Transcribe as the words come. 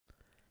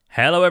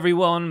Hello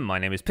everyone, my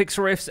name is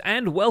Pixlriffs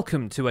and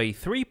welcome to a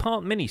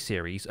 3-part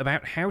mini-series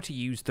about how to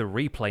use the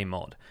replay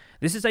mod.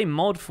 This is a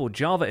mod for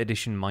Java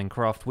Edition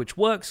Minecraft which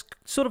works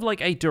sort of like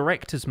a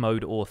director's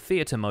mode or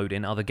theater mode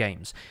in other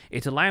games.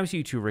 It allows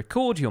you to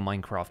record your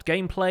Minecraft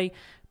gameplay,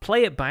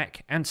 play it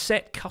back, and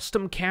set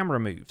custom camera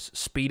moves,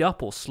 speed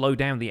up or slow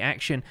down the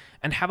action,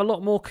 and have a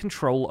lot more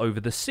control over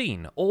the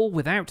scene, all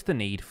without the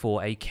need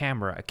for a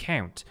camera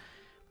account.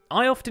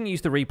 I often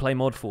use the replay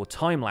mod for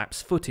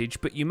time-lapse footage,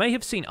 but you may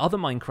have seen other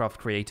Minecraft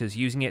creators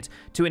using it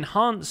to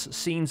enhance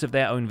scenes of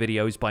their own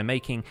videos by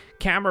making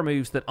camera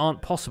moves that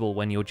aren't possible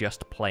when you're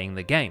just playing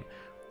the game.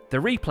 The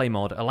replay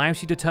mod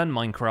allows you to turn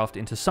Minecraft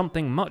into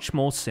something much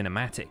more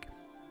cinematic.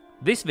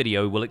 This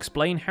video will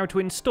explain how to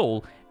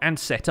install and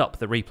set up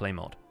the replay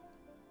mod.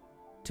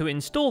 To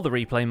install the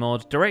replay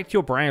mod, direct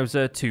your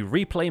browser to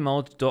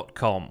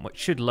replaymod.com, which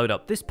should load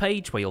up this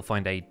page where you'll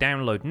find a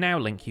download now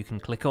link you can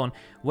click on,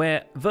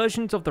 where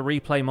versions of the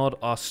replay mod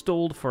are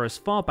stalled for as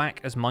far back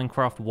as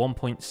Minecraft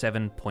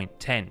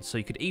 1.7.10, so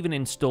you could even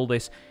install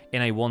this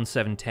in a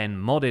 1.7.10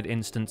 modded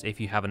instance if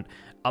you haven't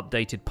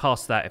updated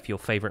past that, if your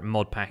favorite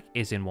mod pack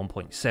is in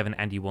 1.7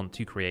 and you want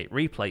to create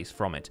replays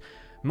from it.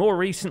 More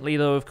recently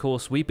though, of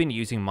course, we've been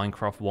using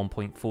Minecraft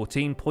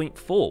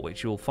 1.14.4,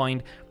 which you'll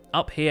find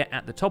up here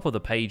at the top of the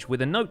page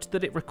with a note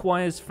that it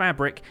requires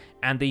Fabric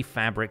and the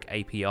Fabric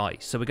API.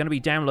 So we're going to be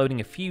downloading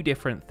a few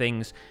different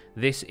things.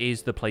 This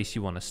is the place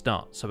you want to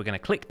start. So we're going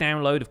to click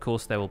download. Of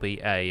course, there will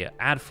be a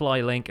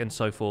adfly link and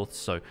so forth,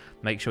 so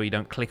make sure you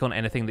don't click on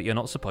anything that you're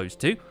not supposed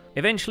to.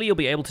 Eventually, you'll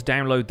be able to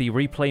download the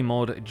replay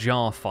mod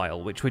jar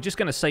file, which we're just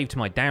going to save to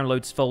my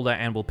downloads folder,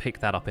 and we'll pick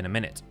that up in a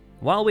minute.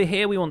 While we're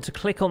here, we want to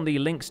click on the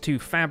links to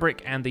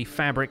Fabric and the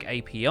Fabric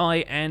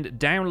API and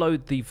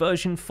download the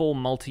version 4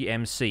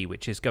 Multi-MC,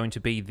 which is going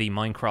to be the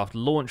Minecraft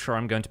launcher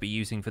I'm going to be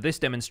using for this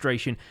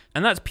demonstration,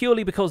 and that's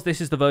purely because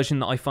this is the version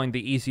that I find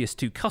the easiest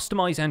to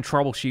customize and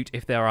troubleshoot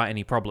if there are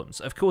any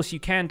problems. Of course, you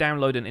can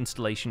download an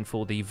installation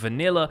for the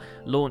vanilla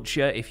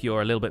launcher if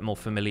you're a little bit more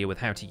familiar with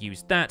how to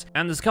use that,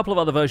 and there's a couple of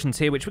other versions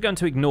here which we're going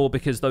to ignore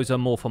because those are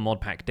more for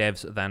modpack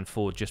devs than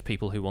for just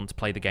people who want to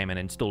play the game and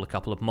install a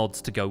couple of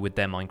mods to go with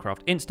their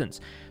Minecraft instance.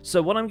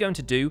 So what I'm going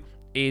to do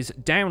is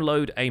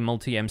download a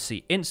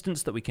Multi-MC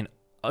instance that we can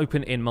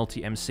open in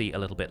Multi-MC a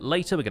little bit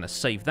later. We're going to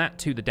save that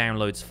to the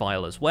downloads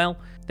file as well.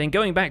 Then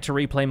going back to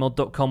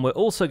replaymod.com, we're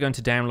also going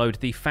to download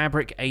the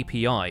Fabric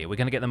API. We're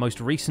going to get the most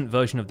recent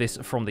version of this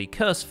from the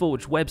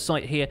CurseForge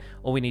website here.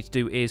 All we need to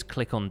do is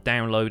click on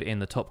download in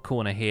the top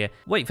corner here,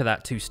 wait for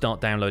that to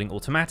start downloading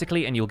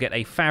automatically, and you'll get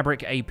a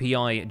Fabric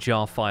API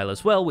jar file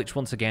as well, which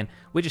once again,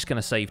 we're just going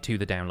to save to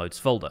the downloads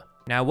folder.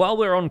 Now, while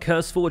we're on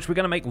CurseForge, we're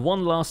going to make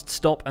one last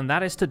stop, and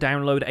that is to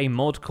download a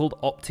mod called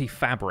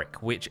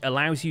Optifabric, which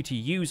allows you to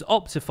use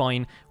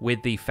Optifine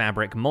with the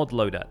Fabric mod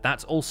loader.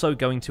 That's also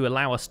going to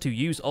allow us to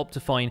use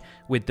Optifine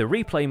with the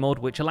replay mod,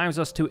 which allows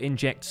us to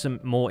inject some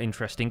more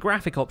interesting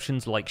graphic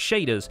options like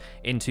shaders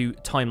into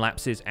time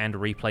lapses and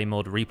replay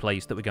mod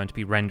replays that we're going to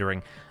be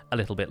rendering a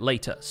little bit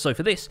later. So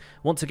for this,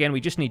 once again, we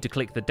just need to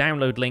click the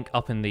download link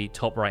up in the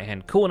top right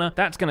hand corner.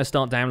 That's going to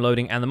start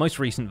downloading, and the most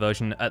recent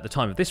version at the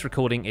time of this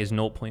recording is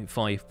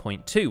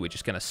 0.5.2. We're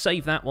just going to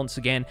save that once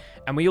again,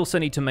 and we also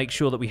need to make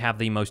sure that we have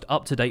the most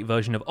up-to-date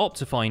version of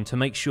Optifine to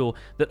make sure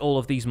that all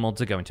of these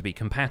mods are going to be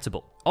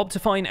compatible.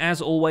 Optifine, as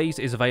always,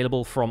 is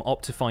available from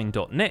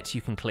optifine.net.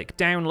 You can click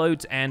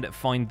downloads and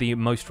find the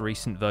most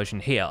recent version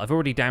here. I've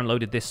already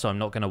downloaded this, so I'm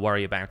not going to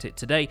worry about it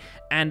today,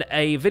 and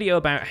a video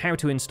about how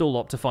to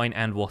install Optifine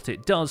and what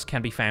it does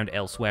can be found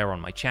elsewhere on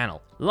my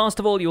channel.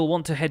 Last of all, you'll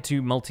want to head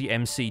to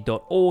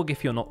multimc.org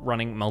if you're not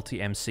running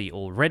Multi-MC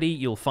already.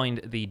 You'll find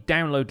the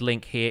download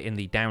link here in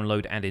the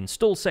download and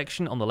install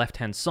section on the left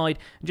hand side.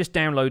 Just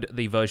download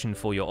the version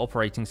for your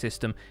operating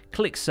system,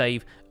 click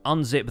save,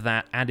 unzip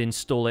that, and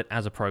install it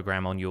as a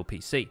program on your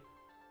PC.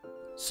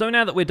 So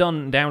now that we're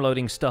done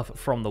downloading stuff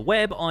from the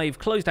web, I've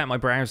closed out my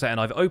browser and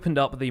I've opened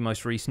up the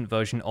most recent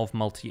version of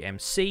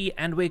Multi-MC,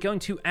 and we're going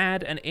to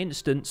add an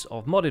instance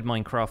of modded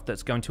Minecraft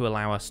that's going to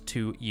allow us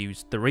to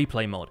use the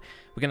replay mod.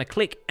 We're going to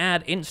click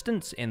Add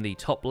Instance in the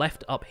top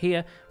left up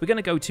here. We're going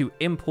to go to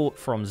Import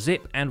from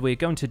Zip, and we're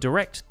going to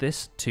direct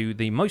this to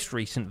the most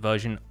recent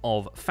version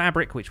of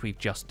Fabric, which we've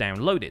just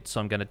downloaded. So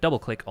I'm going to double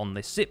click on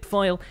this zip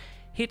file,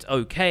 hit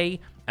OK,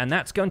 and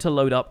that's going to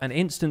load up an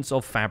instance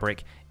of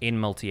Fabric in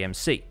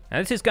Multi-MC. Now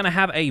this is going to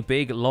have a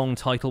big long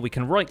title. We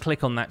can right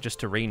click on that just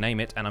to rename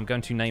it, and I'm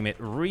going to name it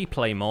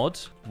Replay Mod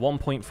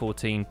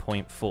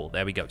 1.14.4.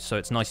 There we go. So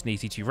it's nice and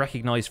easy to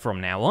recognize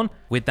from now on.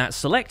 With that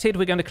selected,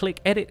 we're going to click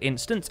Edit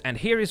Instance, and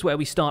here is where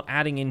we start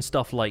adding in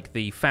stuff like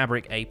the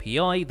Fabric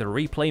API, the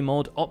Replay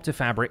Mod,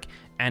 Optifabric,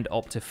 and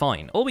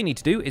Optifine. All we need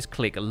to do is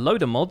click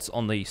Loader Mods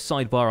on the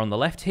sidebar on the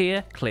left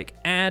here, click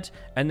Add,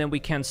 and then we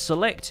can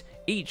select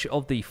each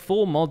of the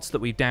 4 mods that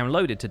we've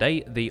downloaded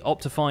today, the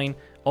Optifine,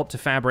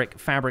 Optifabric,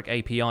 Fabric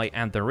API,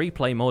 and the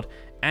Replay mod,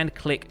 and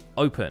click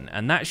open,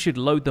 and that should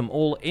load them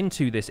all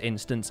into this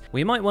instance.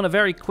 We might want to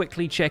very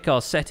quickly check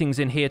our settings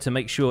in here to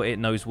make sure it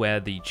knows where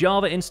the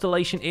Java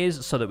installation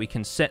is so that we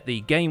can set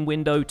the game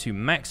window to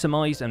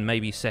maximize and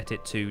maybe set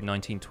it to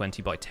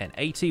 1920 by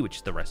 1080, which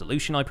is the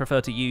resolution I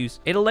prefer to use.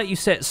 It'll let you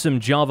set some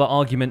Java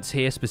arguments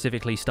here,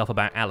 specifically stuff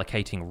about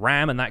allocating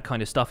RAM and that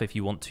kind of stuff if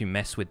you want to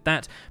mess with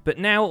that. But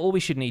now all we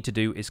should need to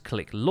do is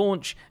click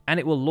launch, and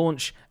it will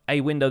launch a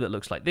window that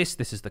looks like this.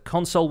 This is the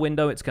console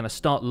window. It's going to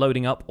start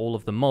loading up all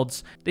of the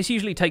mods. This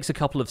usually takes a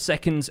couple of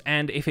seconds,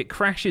 and if it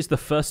crashes the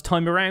first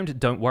time around,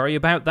 don't worry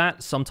about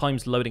that.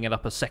 Sometimes loading it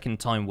up a second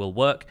time will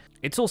work.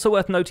 It's also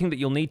worth noting that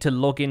you'll need to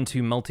log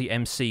into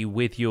Multi-MC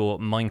with your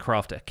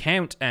Minecraft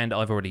account, and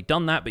I've already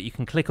done that, but you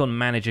can click on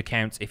Manage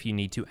Accounts if you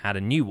need to add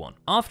a new one.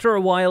 After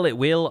a while, it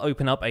will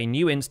open up a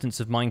new instance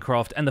of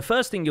Minecraft, and the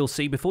first thing you'll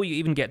see before you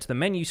even get to the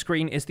menu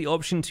screen is the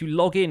option to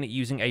log in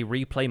using a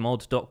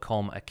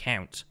replaymod.com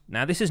account.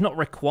 Now, this is not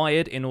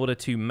required in order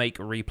to make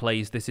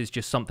replays. This is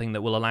just something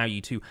that will allow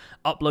you to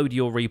upload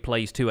your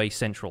replays to a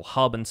central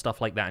hub and stuff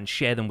like that and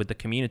share them with the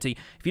community.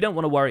 If you don't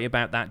want to worry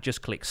about that,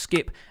 just click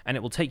skip, and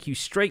it will take you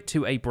straight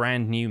to a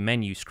brand new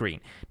menu screen.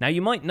 Now,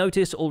 you might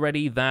notice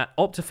already that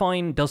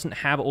Optifine doesn't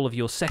have all of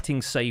your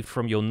settings saved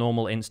from your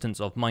normal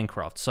instance of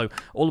Minecraft. So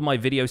all of my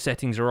video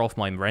settings are off,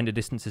 my render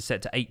distance is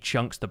set to 8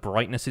 chunks, the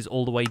brightness is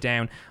all the way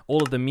down,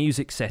 all of the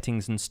music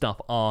settings and stuff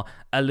are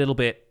a little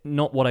bit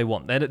not what I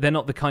want. They're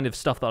not the kind of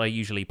stuff that I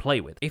usually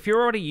play with. If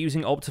you're already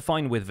using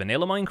Optifine with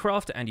vanilla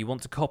Minecraft and you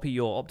want to copy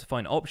your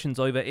Optifine options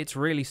over, it's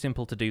really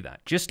simple to do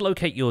that. Just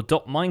locate your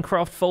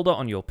 .minecraft folder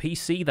on your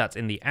PC, that's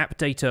in the app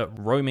data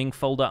roaming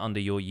folder under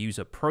your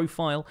user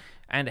profile,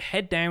 and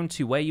head down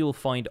to where you'll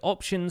find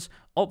Options,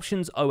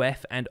 Options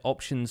OF, and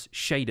Options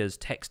Shaders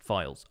text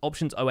files.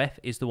 Options OF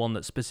is the one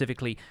that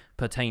specifically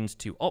pertains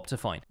to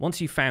Optifine. Once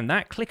you've found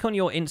that, click on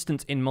your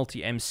instance in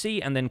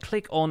Multi-MC and then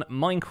click on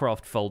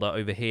Minecraft folder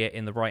over here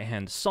in the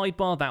right-hand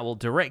sidebar. That will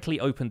directly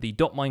open the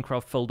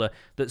 .minecraft folder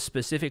that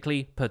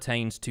specifically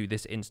pertains to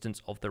this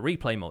instance of the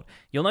replay mod.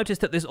 You'll notice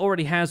that this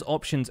already has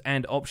Options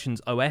and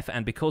Options OF,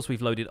 and because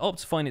we've loaded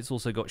Optifine, it's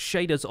also got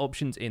Shaders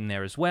options in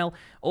there as well.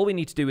 All we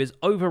need to do is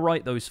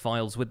overwrite those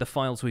files with the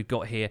files we've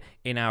got here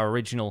in our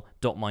original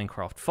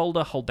 .minecraft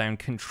folder. Hold down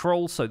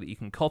Control so that you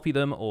can copy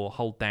them, or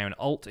hold down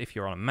Alt if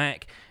you're on a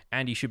Mac,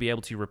 and you should be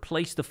able to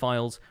replace the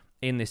files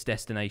in this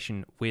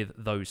destination with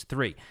those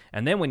three.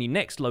 And then when you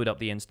next load up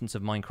the instance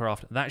of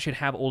Minecraft, that should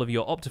have all of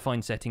your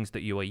Optifine settings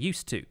that you are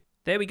used to.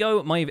 There we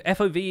go, my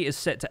FOV is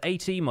set to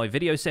 80, my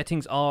video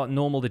settings are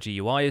normal, the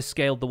GUI is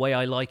scaled the way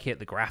I like it,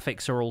 the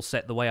graphics are all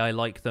set the way I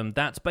like them.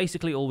 That's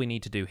basically all we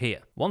need to do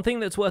here. One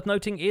thing that's worth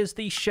noting is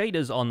the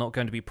shaders are not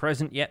going to be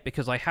present yet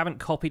because I haven't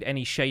copied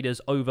any shaders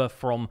over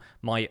from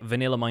my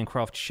vanilla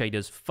Minecraft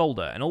shaders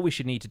folder, and all we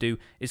should need to do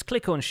is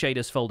click on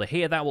Shaders folder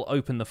here. That will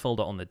open the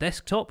folder on the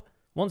desktop.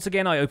 Once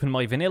again, I open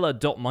my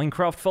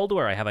vanilla.minecraft folder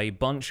where I have a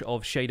bunch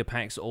of shader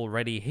packs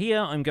already here.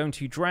 I'm going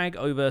to drag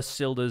over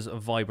Silda's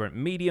Vibrant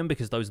Medium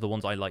because those are the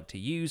ones I like to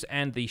use,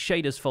 and the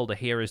shaders folder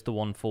here is the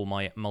one for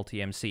my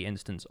multi-MC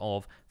instance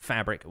of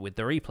Fabric with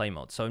the replay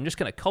mod. So I'm just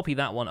going to copy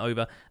that one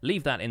over,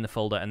 leave that in the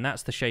folder, and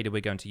that's the shader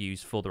we're going to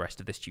use for the rest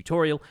of this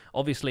tutorial.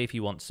 Obviously, if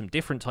you want some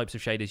different types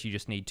of shaders, you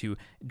just need to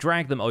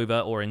drag them over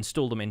or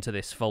install them into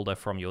this folder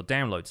from your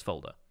downloads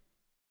folder.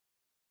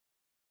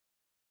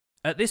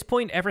 At this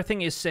point,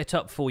 everything is set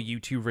up for you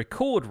to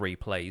record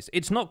replays.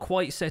 It's not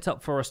quite set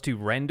up for us to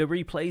render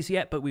replays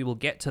yet, but we will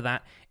get to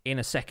that in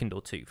a second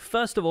or two.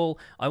 First of all,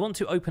 I want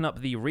to open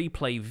up the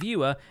replay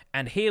viewer,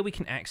 and here we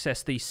can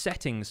access the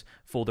settings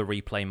for the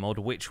replay mod,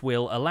 which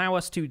will allow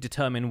us to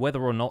determine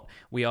whether or not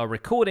we are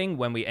recording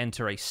when we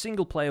enter a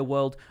single player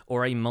world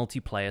or a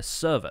multiplayer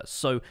server.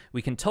 So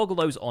we can toggle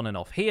those on and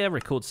off here,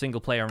 record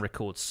single player and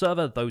record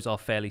server. Those are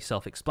fairly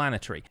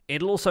self-explanatory.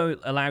 It'll also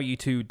allow you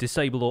to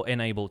disable or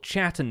enable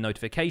chat and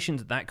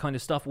notifications, that kind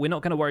of stuff. We're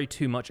not going to worry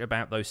too much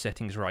about those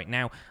settings right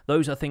now.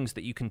 Those are things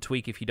that you can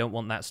tweak if you don't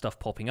want that stuff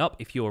popping up.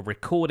 If you're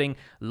recording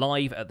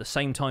live at the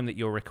same time that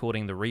you're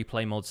recording the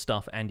replay mod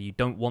stuff and you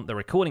don't want the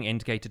recording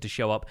indicator to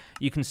show up,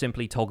 you can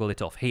simply toggle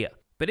it off here.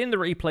 But in the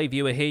replay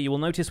viewer here, you will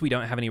notice we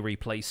don't have any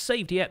replays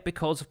saved yet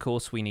because, of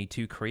course, we need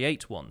to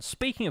create one.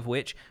 Speaking of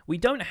which, we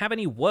don't have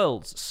any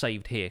worlds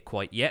saved here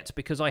quite yet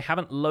because I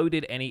haven't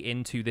loaded any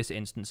into this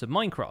instance of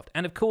Minecraft.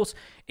 And of course,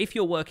 if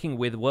you're working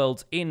with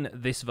worlds in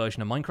this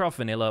version of Minecraft,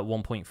 Vanilla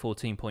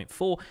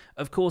 1.14.4,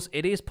 of course,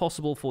 it is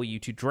possible for you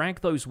to drag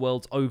those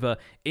worlds over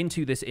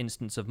into this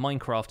instance of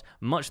Minecraft,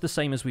 much the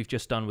same as we've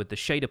just done with the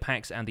shader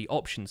packs and the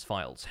options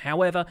files.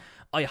 However,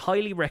 I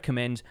highly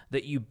recommend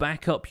that you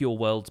back up your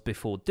worlds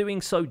before doing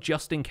so,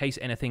 just in case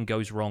anything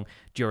goes wrong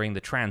during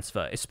the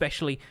transfer,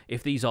 especially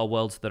if these are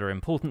worlds that are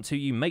important to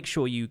you. Make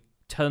sure you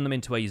turn them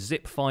into a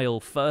zip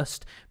file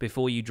first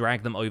before you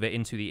drag them over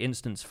into the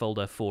instance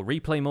folder for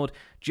replay mod,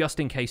 just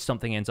in case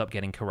something ends up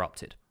getting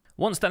corrupted.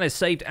 Once that is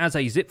saved as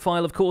a zip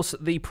file, of course,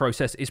 the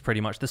process is pretty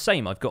much the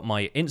same. I've got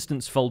my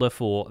instance folder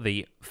for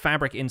the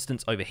Fabric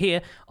instance over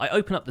here. I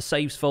open up the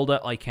saves folder.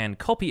 I can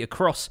copy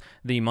across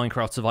the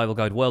Minecraft Survival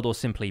Guide world or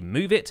simply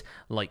move it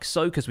like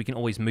so, because we can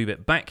always move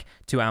it back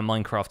to our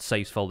Minecraft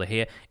saves folder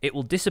here. It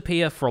will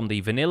disappear from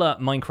the vanilla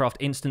Minecraft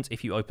instance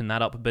if you open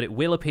that up, but it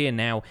will appear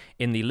now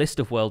in the list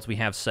of worlds we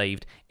have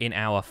saved in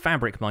our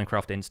Fabric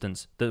Minecraft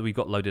instance that we've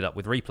got loaded up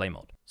with Replay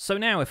Mod. So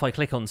now if I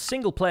click on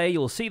single player,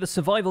 you'll see the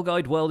Survival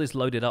Guide world is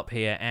loaded up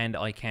here, and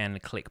I can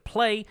click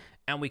play,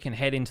 and we can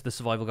head into the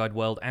Survival Guide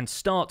world and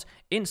start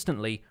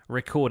instantly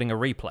recording a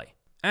replay.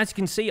 As you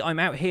can see, I'm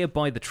out here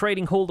by the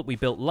trading hall that we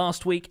built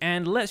last week,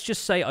 and let's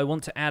just say I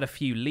want to add a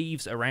few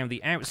leaves around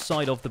the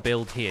outside of the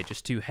build here,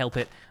 just to help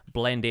it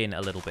blend in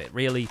a little bit.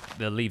 Really,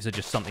 the leaves are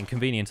just something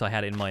convenient I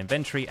had in my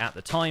inventory at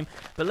the time,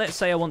 but let's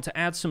say I want to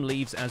add some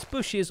leaves as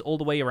bushes all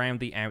the way around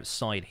the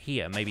outside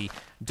here. Maybe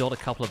dot a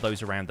couple of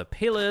those around the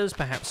pillars,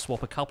 perhaps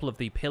swap a couple of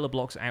the pillar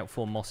blocks out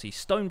for mossy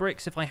stone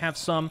bricks if I have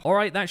some.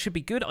 Alright, that should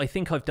be good. I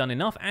think I've done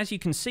enough. As you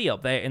can see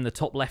up there in the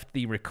top left,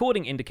 the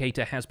recording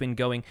indicator has been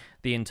going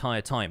the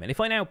entire time, and if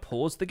I now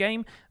pause the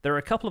game, there are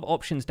a couple of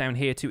options down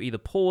here to either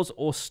pause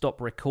or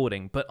stop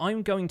recording, but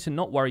I'm going to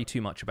not worry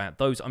too much about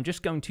those. I'm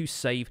just going to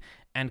save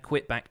and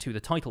quit back to the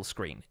title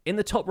screen. In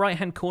the top right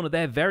hand corner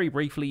there, very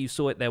briefly you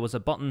saw it, there was a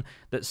button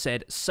that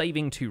said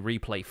saving to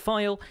replay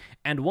file,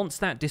 and once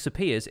that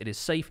disappears, it is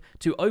safe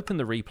to open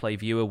the replay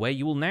viewer, where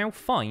you will now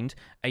find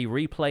a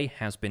replay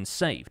has been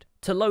saved.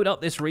 To load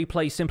up this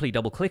replay, simply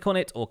double click on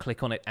it, or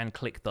click on it and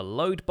click the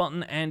load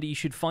button, and you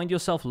should find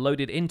yourself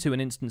loaded into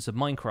an instance of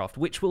Minecraft,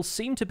 which will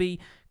seem to be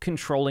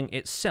controlling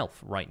itself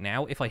right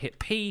now. If I hit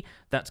P,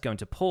 that's going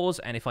to pause,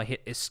 and if I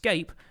hit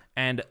escape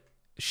and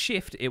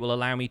Shift, it will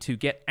allow me to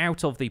get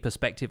out of the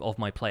perspective of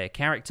my player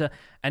character,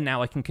 and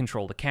now I can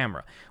control the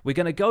camera. We're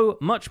going to go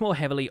much more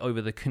heavily over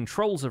the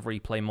controls of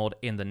Replay Mod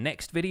in the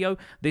next video.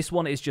 This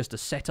one is just a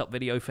setup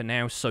video for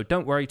now, so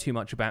don't worry too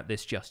much about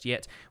this just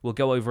yet. We'll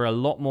go over a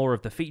lot more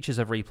of the features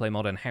of Replay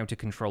Mod and how to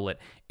control it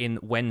in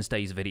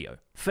Wednesday's video.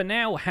 For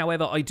now,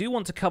 however, I do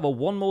want to cover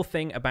one more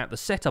thing about the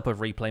setup of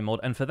Replay Mod,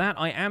 and for that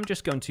I am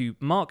just going to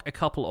mark a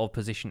couple of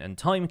position and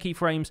time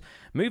keyframes,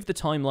 move the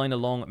timeline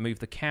along, move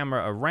the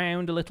camera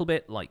around a little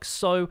bit, like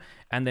so,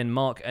 and then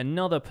mark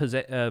another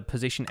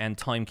position and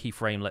time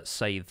keyframe, let's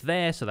say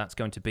there. So that's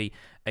going to be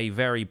a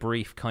very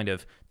brief kind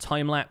of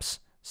time-lapse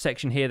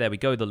section here. There we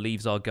go, the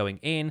leaves are going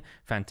in.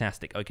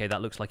 Fantastic. Okay,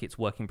 that looks like it's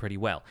working pretty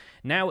well.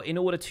 Now, in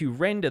order to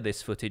render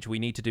this footage, we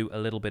need to do a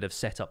little bit of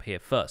setup here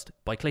first.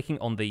 By clicking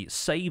on the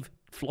save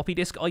floppy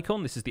disk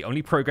icon, this is the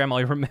only program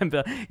I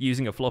remember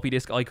using a floppy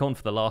disk icon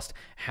for the last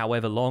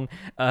however long,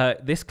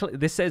 this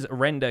says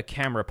render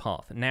camera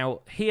path.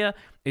 Now, here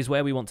is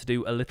where we want to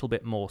do a little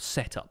bit more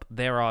setup.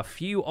 There are a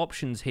few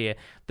options here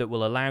that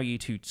will allow you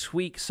to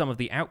tweak some of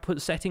the output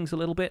settings a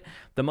little bit.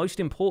 The most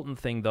important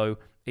thing, though,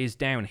 is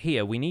down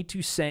here. We need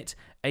to set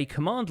a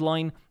command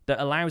line that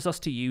allows us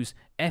to use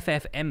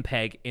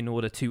ffmpeg in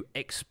order to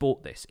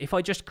export this. If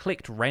I just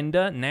clicked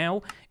render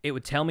now, it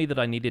would tell me that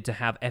I needed to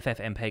have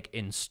ffmpeg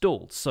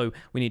installed. So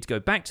we need to go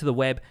back to the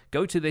web,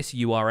 go to this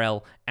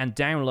URL, and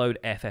download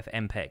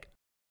ffmpeg.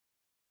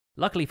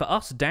 Luckily for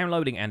us,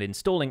 downloading and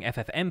installing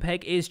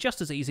ffmpeg is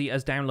just as easy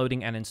as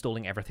downloading and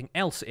installing everything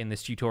else in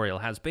this tutorial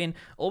has been.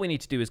 All we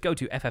need to do is go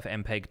to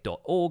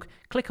ffmpeg.org,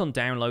 click on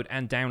download,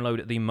 and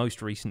download the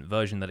most recent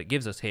version that it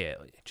gives us here.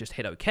 Just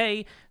hit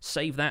OK,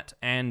 save that,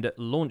 and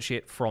launch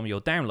it from your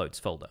downloads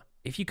folder.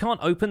 If you can't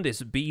open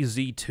this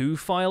BZ2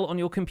 file on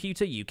your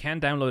computer, you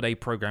can download a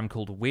program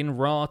called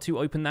WinRAR to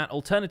open that.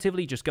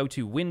 Alternatively, just go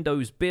to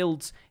Windows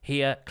Builds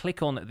here,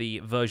 click on the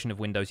version of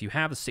Windows you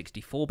have. A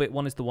 64-bit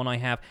one is the one I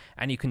have,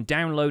 and you can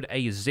download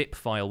a zip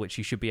file, which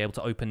you should be able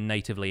to open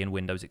natively in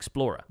Windows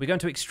Explorer. We're going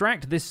to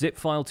extract this zip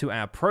file to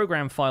our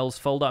Program Files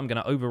folder. I'm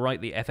going to overwrite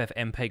the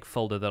ffmpeg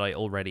folder that I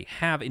already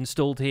have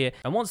installed here,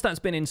 and once that's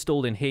been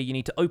installed in here, you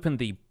need to open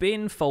the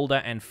bin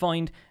folder and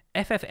find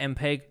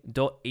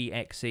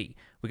ffmpeg.exe.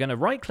 We're going to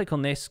right click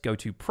on this, go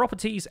to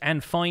properties,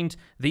 and find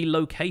the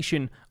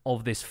location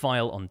of this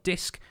file on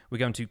disk. We're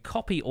going to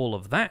copy all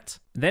of that.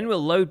 Then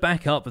we'll load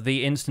back up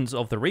the instance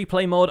of the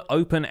replay mod,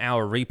 open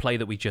our replay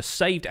that we just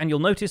saved, and you'll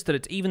notice that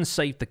it's even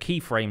saved the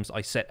keyframes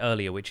I set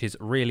earlier, which is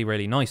really,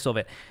 really nice of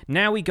it.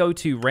 Now we go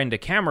to render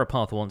camera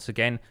path once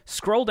again,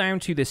 scroll down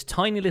to this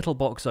tiny little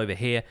box over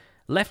here,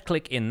 left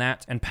click in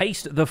that, and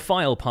paste the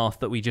file path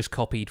that we just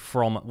copied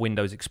from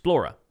Windows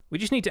Explorer. We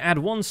just need to add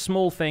one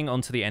small thing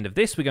onto the end of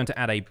this. We're going to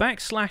add a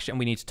backslash, and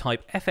we need to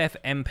type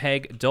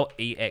ffmpeg.exe,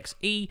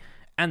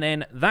 and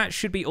then that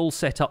should be all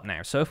set up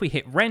now. So if we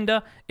hit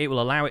render, it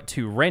will allow it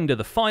to render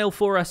the file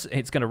for us.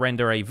 It's going to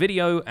render a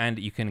video, and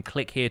you can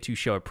click here to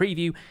show a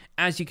preview.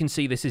 As you can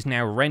see, this is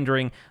now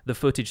rendering the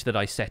footage that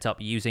I set up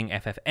using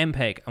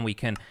ffmpeg, and we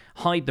can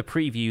hide the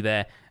preview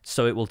there,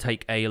 so it will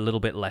take a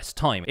little bit less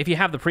time. If you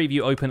have the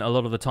preview open, a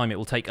lot of the time it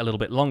will take a little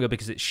bit longer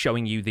because it's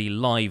showing you the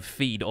live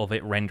feed of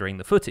it rendering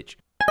the footage.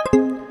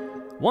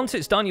 Once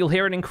it's done, you'll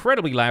hear an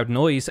incredibly loud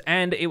noise,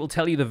 and it will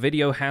tell you the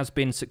video has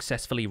been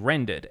successfully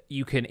rendered.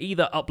 You can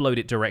either upload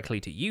it directly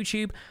to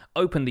YouTube,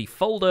 open the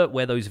folder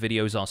where those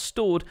videos are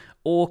stored,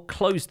 or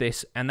close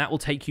this, and that will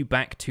take you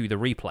back to the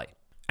replay.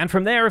 And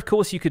from there, of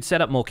course, you could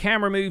set up more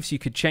camera moves, you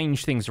could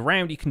change things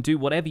around, you can do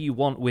whatever you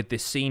want with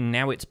this scene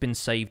now it's been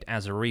saved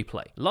as a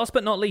replay. Last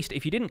but not least,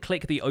 if you didn't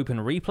click the Open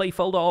Replay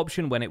folder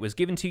option when it was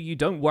given to you,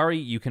 don't worry,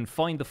 you can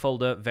find the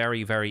folder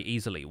very, very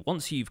easily.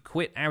 Once you've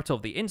quit out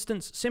of the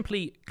instance,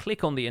 simply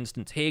click on the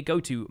instance here, go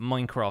to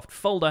Minecraft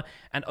folder,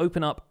 and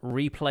open up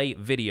Replay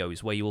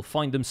Videos, where you will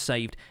find them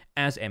saved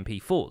as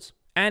MP4s.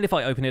 And if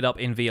I open it up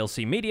in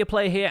VLC Media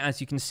Player here,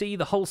 as you can see,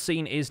 the whole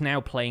scene is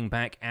now playing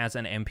back as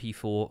an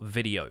MP4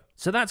 video.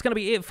 So that's going to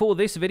be it for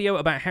this video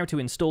about how to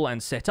install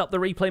and set up the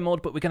replay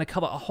mod, but we're going to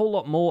cover a whole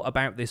lot more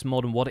about this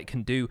mod and what it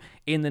can do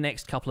in the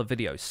next couple of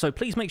videos. So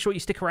please make sure you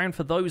stick around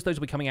for those. Those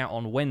will be coming out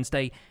on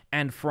Wednesday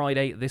and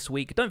Friday this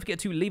week. Don't forget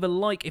to leave a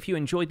like if you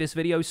enjoyed this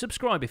video,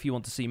 subscribe if you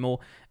want to see more,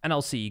 and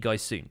I'll see you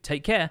guys soon.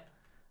 Take care.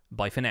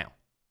 Bye for now.